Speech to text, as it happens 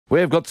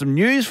We've got some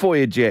news for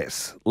you,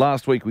 Jess.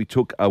 Last week we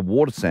took a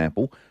water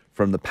sample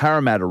from the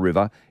Parramatta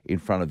River in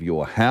front of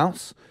your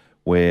house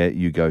where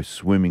you go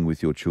swimming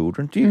with your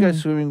children. Do you go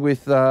swimming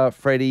with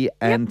Freddie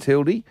and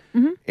Tildy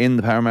in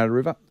the Parramatta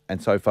River?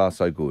 And so far,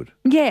 so good.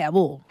 Yeah,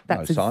 well,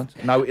 that's... No signs?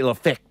 No ill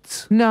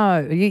effects? No,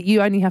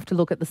 you only have to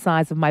look at the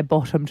size of my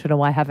bottom to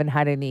know I haven't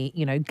had any,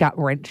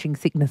 gut-wrenching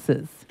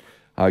sicknesses.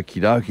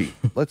 Okie dokie.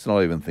 Let's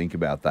not even think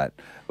about that.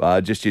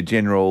 Just your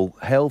general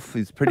health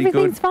is pretty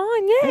Everything's good.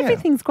 fine,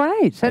 everything's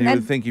great. And you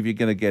would think if you're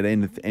going to get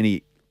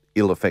any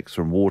ill effects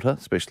from water,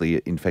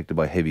 especially infected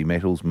by heavy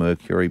metals,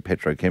 mercury,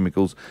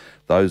 petrochemicals,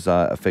 those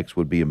effects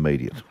would be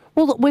immediate.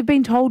 Well, look, we've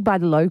been told by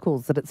the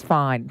locals that it's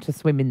fine to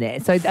swim in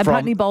there. So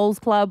Putney Bowls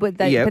Club, but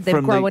they've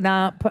grown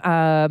up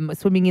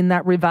swimming in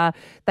that river.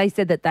 They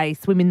said that they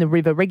swim in the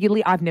river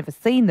regularly. I've never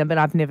seen them, and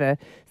I've never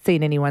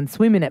seen anyone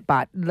swim in it.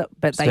 But so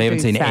they haven't do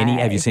seen say, any?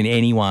 Have you seen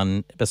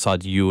anyone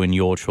besides you and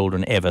your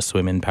children ever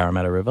swim in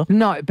Parramatta River?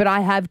 No, but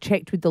I have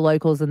checked with the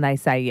locals, and they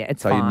say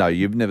it's fine. So no,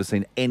 you've never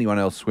seen anyone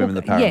else swim in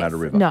the Parramatta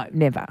River? No,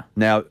 never.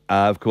 Now,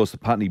 of course, the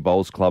Putney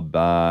Bowls Club,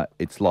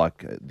 it's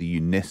like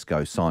the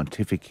UNESCO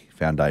Scientific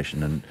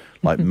Foundation and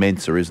like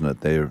Mensa, isn't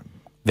it? They're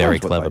very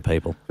clever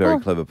people. Very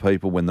clever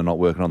people. When they're not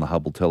working on the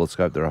Hubble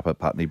telescope, they're up at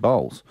Putney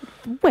Bowls.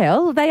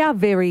 Well, they are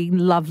very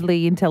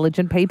lovely,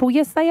 intelligent people.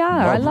 Yes, they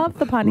are. I love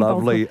the Putney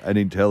Bowls. Lovely and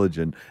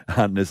intelligent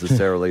aren't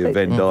necessarily a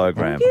Venn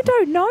diagram. You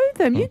don't know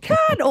them. You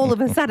can't all of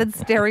a sudden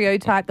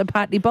stereotype the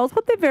Putney Bowls,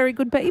 but they're very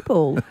good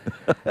people.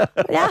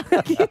 Yeah,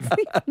 never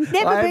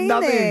I have been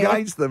nothing there.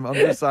 against them. I'm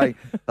just saying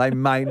they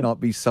may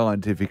not be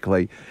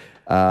scientifically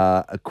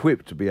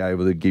equipped to be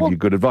able to give you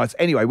good advice.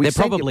 Anyway, they're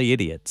probably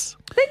idiots.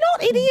 They're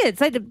not idiots.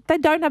 They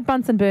don't have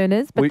Bunsen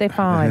burners, but they're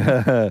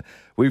fine.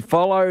 We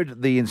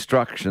followed the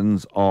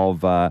instructions of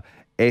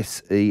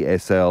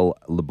SESL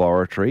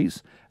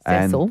Laboratories.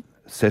 Cecil.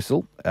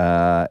 Cecil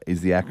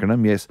is the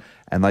acronym, yes.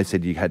 And they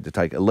said you had to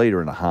take 1.5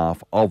 litres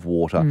of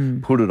water,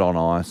 put it on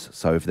ice,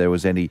 so if there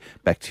was any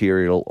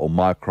bacterial or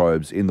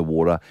microbes in the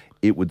water,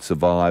 it would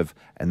survive,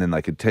 and then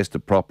they could test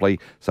it properly.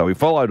 So we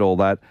followed all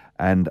that,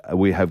 and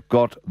we have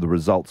got the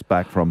results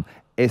back from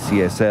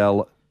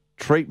SESL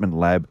Treatment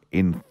Lab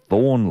in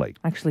Thornley.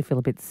 I actually feel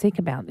a bit sick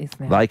about this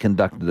now. They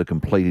conducted a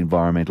complete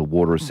environmental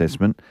water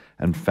assessment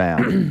and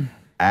found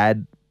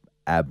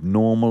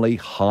abnormally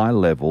high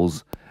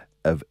levels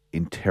of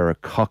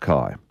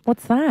enterococci.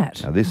 What's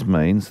that? Now, this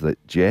means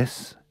that,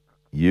 Jess,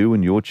 you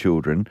and your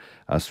children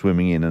are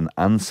swimming in an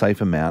unsafe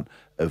amount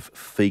of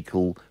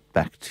fecal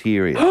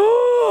bacteria.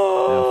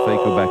 Now,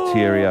 fecal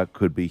bacteria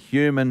could be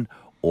human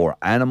or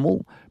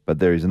animal, but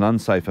there is an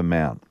unsafe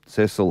amount.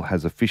 Cecil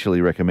has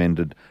officially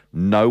recommended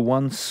no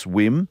one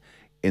swim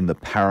in the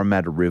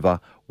Parramatta River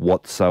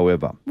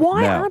whatsoever.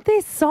 Why now, aren't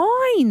there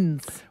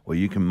signs? Well,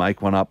 you can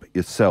make one up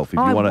yourself. If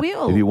I you want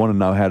will. If you want to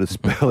know how to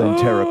spell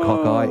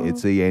enterococci,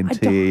 it's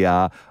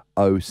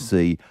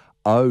ENTEROCOCCI.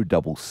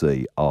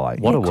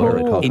 What a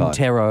word.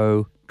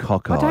 Enterococci.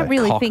 Cocci. I don't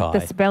really think the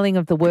spelling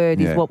of the word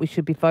is what we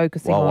should be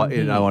focusing on. What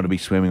you don't want to be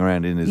swimming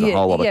around in is a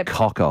whole lot of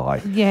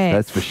cockeye. Yes.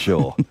 That's for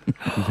sure.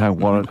 You don't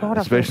want it,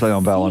 especially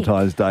on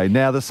Valentine's Day.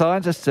 Now, the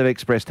scientists have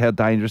expressed how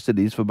dangerous it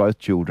is for both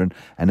children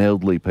and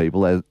elderly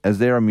people as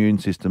their immune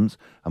systems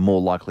are more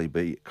likely to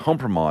be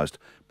compromised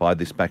by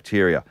this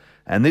bacteria.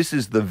 And this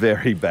is the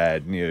very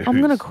bad news. I'm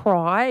going to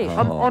cry.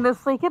 I'm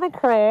honestly going to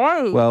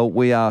cry. Well,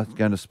 we are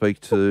going to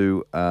speak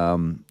to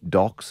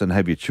docs and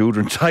have your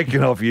children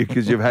taken off you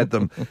because you've had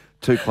them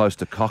too close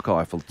to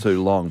cockeye for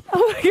too long.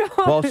 Oh, my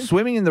God. While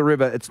swimming in the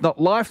river, it's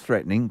not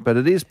life-threatening, but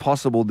it is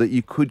possible that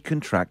you could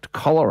contract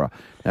cholera.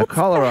 Now,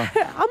 cholera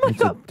is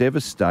a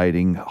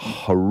devastating,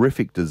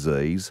 horrific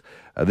disease.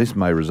 This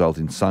may result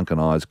in sunken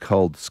eyes,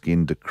 cold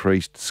skin,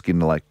 decreased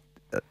skin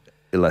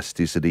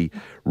elasticity,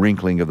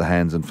 wrinkling of the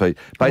hands and feet.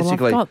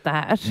 Basically, well, I've got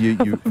that.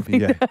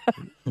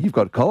 You've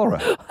got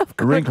cholera.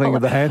 Wrinkling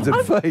of the hands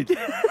and feet.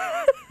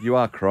 You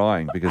are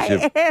crying because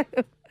you've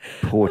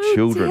poor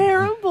children.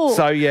 Terrible.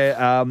 So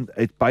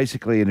it's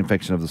basically an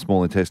infection of the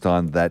small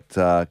intestine that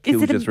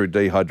kills you through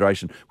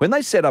dehydration. When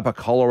they set up a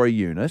cholera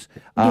unit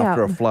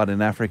after a flood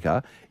in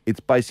Africa, it's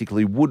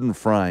basically wooden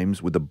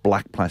frames with a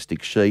black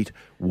plastic sheet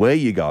where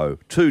you go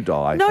to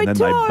die, and then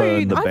they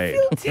burn the bed.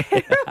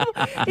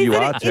 I feel terrible. You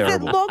are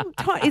terrible.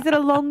 Is it a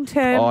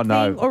long-term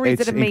thing, or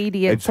is it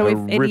immediate? It's so if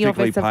any of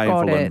us have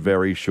painful got it, and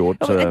very short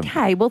term.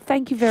 Okay, well,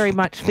 thank you very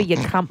much for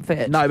your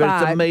comfort. No,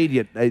 but it's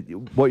immediate.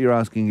 What you're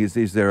asking is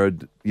there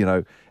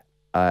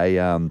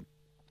a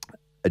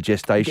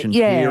gestation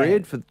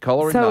period for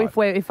cholera? So no.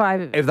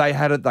 if they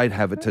had it, they'd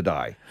have it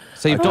today.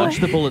 So you've dodged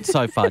the bullet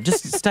so far.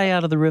 Just stay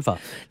out of the river.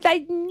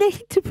 They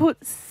need to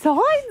put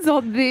signs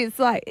on this.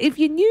 Like, if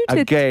you're new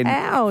to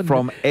town.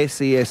 From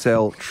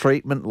SESL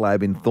Treatment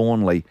Lab in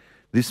Thornley,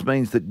 this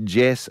means that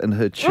Jess and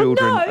her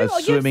children are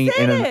swimming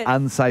in an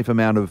unsafe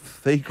amount of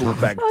fecal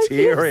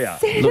bacteria.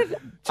 Look, do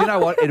you know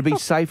what? It'd be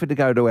safer to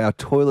go to our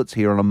toilets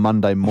here on a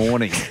Monday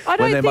morning. I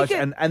don't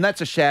think and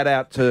that's a shout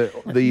out to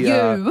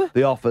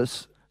the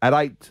office at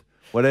 8,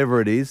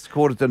 whatever it is,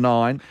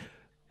 8:45.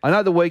 I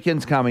know the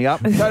weekend's coming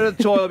up. Go to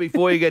the toilet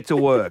before you get to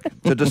work.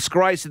 It's a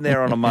disgrace in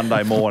there on a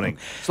Monday morning.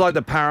 It's like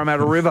the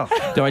Parramatta River.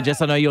 Don't worry,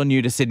 Jess, I know you're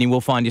new to Sydney. We'll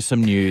find you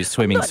some new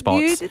swimming spots.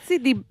 New to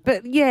Sydney,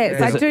 but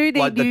yes, I do need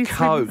like the new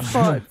swimming coast.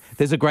 spots.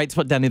 There's a great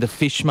spot down near the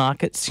fish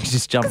markets. You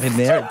just jump in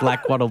there at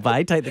Blackwattle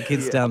Bay. Take the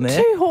kids down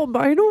there. Too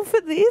hormonal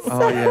for this.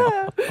 Oh,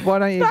 yeah. Why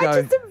don't you I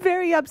go? just am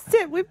very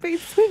upset. We've been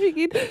swimming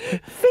in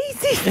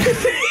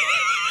feces.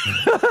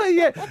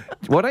 Yeah.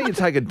 Why don't you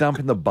take a dump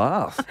in the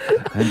bath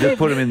and just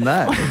put them in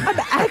that? I'm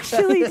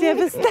actually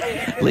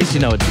devastated. At least you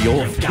know it's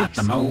your Got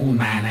the moon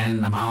man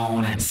in the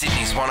morning.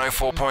 Sydney's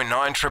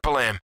 104.9 Triple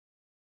M.